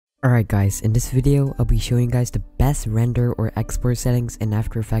Alright guys, in this video, I'll be showing you guys the best render or export settings in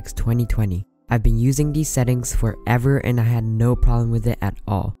After Effects 2020. I've been using these settings forever and I had no problem with it at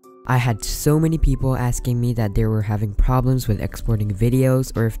all. I had so many people asking me that they were having problems with exporting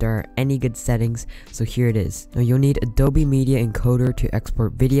videos or if there are any good settings, so here it is. Now you'll need Adobe Media Encoder to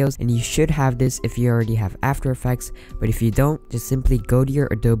export videos, and you should have this if you already have After Effects, but if you don't, just simply go to your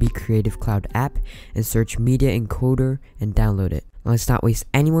Adobe Creative Cloud app and search Media Encoder and download it. Now let's not waste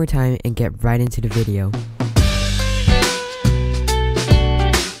any more time and get right into the video.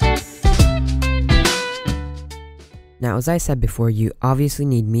 Now, as I said before, you obviously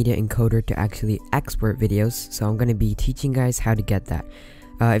need Media Encoder to actually export videos, so I'm going to be teaching guys how to get that.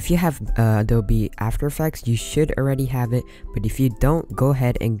 If you have Adobe After Effects, you should already have it, but if you don't, go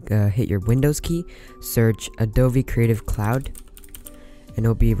ahead and hit your Windows key, search Adobe Creative Cloud, and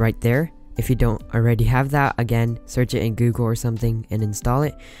it'll be right there. If you don't already have that, again, search it in Google or something and install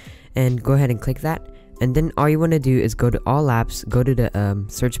it, and go ahead and click that. And then all you want to do is go to All Apps, go to the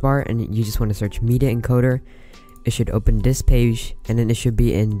search bar, and you just want to search Media Encoder. It should open this page, and then it should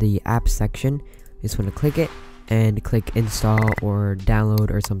be in the apps section. You just want to click it and click install or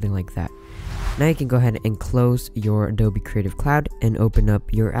download or something like that. Now you can go ahead and close your Adobe Creative Cloud and open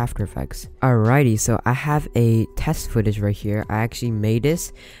up your After Effects. Alrighty, so I have a test footage right here. I actually made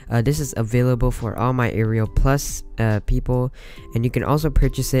this. This is available for all my Arial Plus people, and you can also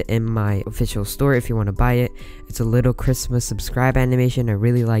purchase it in my official store if you want to buy it. It's a little Christmas subscribe animation. I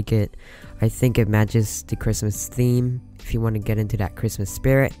really like it. I think it matches the Christmas theme if you want to get into that Christmas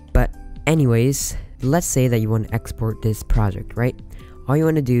spirit. But anyways, let's say that you want to export this project, right? All you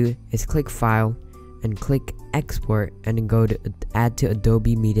want to do is click File and click Export, and then go to Add to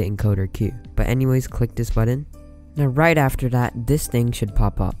Adobe Media Encoder queue. But anyways, click this button. Now right after that, this thing should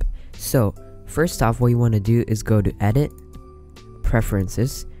pop up. So first off, what you want to do is go to Edit,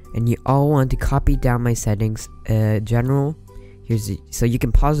 Preferences, and you all want to copy down my settings. General, so you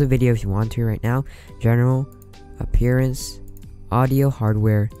can pause the video if you want to right now. General, Appearance, Audio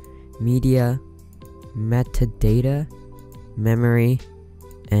Hardware, Media, Metadata, Memory,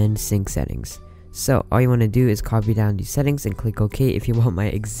 and Sync settings. So all you want to do is copy down these settings and click OK if you want my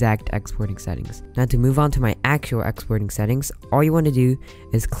exact exporting settings. Now to move on to my actual exporting settings, all you want to do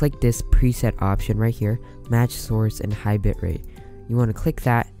is click this preset option right here, Match Source and High Bitrate. You want to click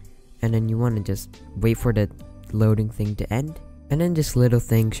that, and then you want to just wait for the loading thing to end, and then this little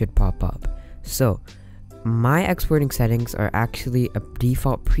thing should pop up. So my exporting settings are actually a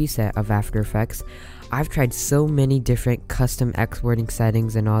default preset of After Effects. I've tried so many different custom exporting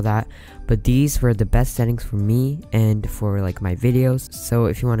settings and all that, but these were the best settings for me and for like my videos. So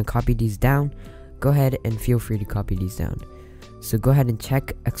if you want to copy these down, go ahead and feel free to copy these down. So go ahead and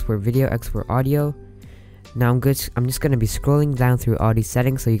check export video, export audio. Now I'm just going to be scrolling down through all these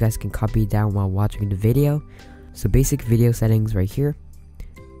settings so you guys can copy down while watching the video. So basic video settings right here.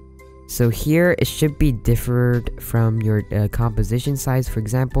 So here it should be differed from your composition size. For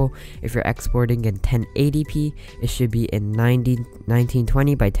example, if you're exporting in 1080p, it should be in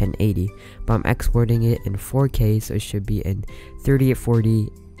 1920 by 1080. But I'm exporting it in 4K, so it should be in 3040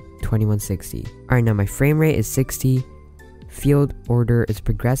 2160. Alright, now my frame rate is 60. Field order is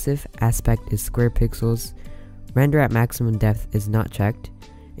progressive. Aspect is square pixels. Render at maximum depth is not checked.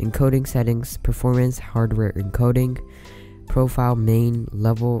 Encoding settings, performance, hardware encoding, profile, main,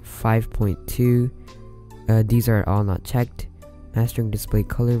 level 5.2. These are all not checked. Mastering display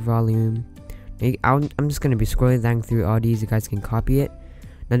color volume. I'm just going to be scrolling down through all these. You guys can copy it.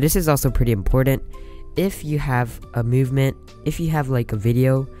 Now this is also pretty important. If you have a movement, if you have like a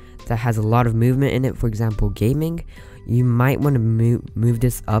video that has a lot of movement in it, for example gaming, you might want to move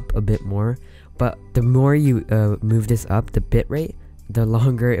this up a bit more. But the more you move this up, the bitrate, the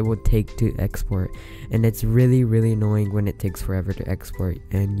longer it will take to export, and it's really annoying when it takes forever to export,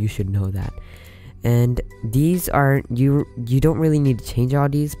 and you should know that. And these are you don't really need to change all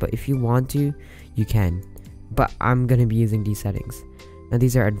these, but if you want to, you can. But I'm gonna be using these settings. Now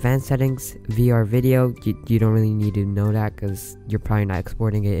these are advanced settings. VR video, you don't really need to know that because you're probably not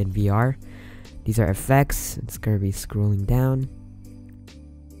exporting it in VR. These are effects. It's gonna be scrolling down.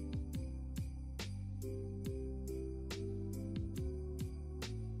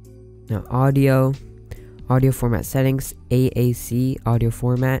 Now audio format settings, AAC audio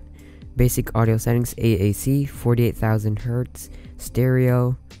format, basic audio settings, AAC, 48,000 Hertz,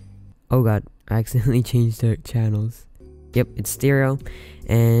 stereo. Oh god, I accidentally changed the channels. Yep, it's stereo,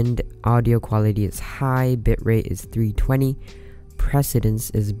 and audio quality is high, bitrate is 320, precedence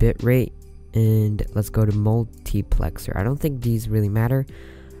is bitrate, and let's go to multiplexer. I don't think these really matter.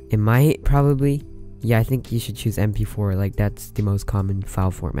 It might, probably. Yeah, I think you should choose MP4, like that's the most common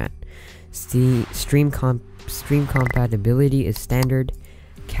file format. Stream compatibility is standard.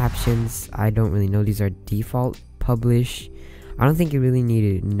 Captions, I don't really know, these are default. Publish, I don't think you really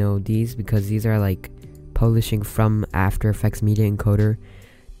need to know these because these are like publishing from After Effects Media Encoder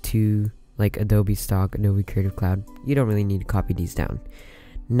to like Adobe Stock, Adobe Creative Cloud. You don't really need to copy these down.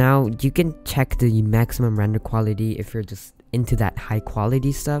 Now you can check the maximum render quality if you're just into that high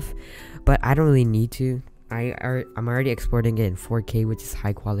quality stuff, but I don't really need to. I'm already exporting it in 4K, which is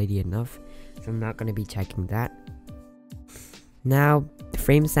high quality enough, so I'm not going to be checking that. Now the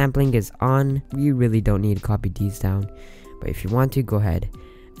frame sampling is on. You really don't need to copy these down, but if you want to, go ahead.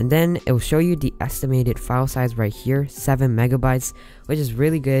 And then it will show you the estimated file size right here, 7 megabytes, which is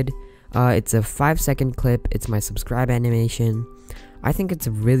really good. It's a 5-second clip. It's my subscribe animation. I think it's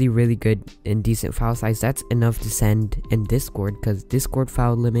a really good and decent file size. That's enough to send in Discord, because Discord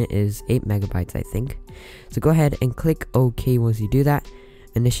file limit is 8 megabytes, I think. So go ahead and click OK once you do that,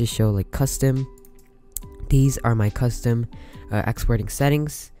 and this should show like custom. These are my custom exporting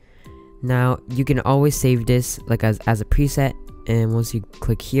settings. Now you can always save this like as a preset, and once you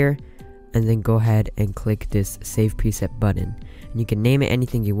click here and then go ahead and click this save preset button, and you can name it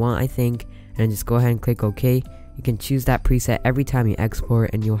anything you want, I think, and just go ahead and click OK. You can choose that preset every time you export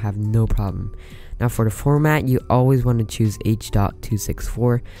and you'll have no problem. Now for the format, you always want to choose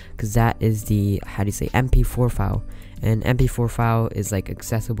H.264 because that is the, MP4 file, and MP4 file is like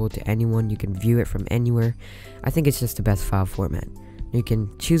accessible to anyone. You can view it from anywhere. I think it's just the best file format. You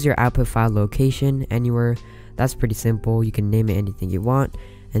can choose your output file location anywhere. That's pretty simple. You can name it anything you want,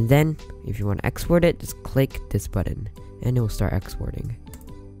 and then if you want to export it, just click this button and it will start exporting.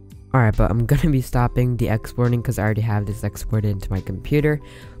 Alright, but I'm gonna be stopping the exporting because I already have this exported into my computer.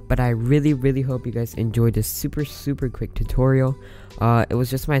 But I really hope you guys enjoyed this super quick tutorial. It was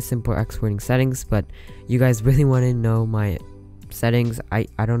just my simple exporting settings, but you guys really want to know my settings. I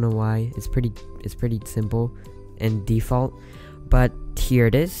don't know why. It's pretty simple and default, but here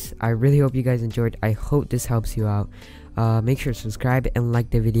it is. I really hope you guys enjoyed. I hope this helps you out. Make sure to subscribe and like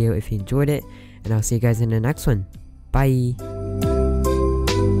the video if you enjoyed it, and I'll see you guys in the next one. Bye.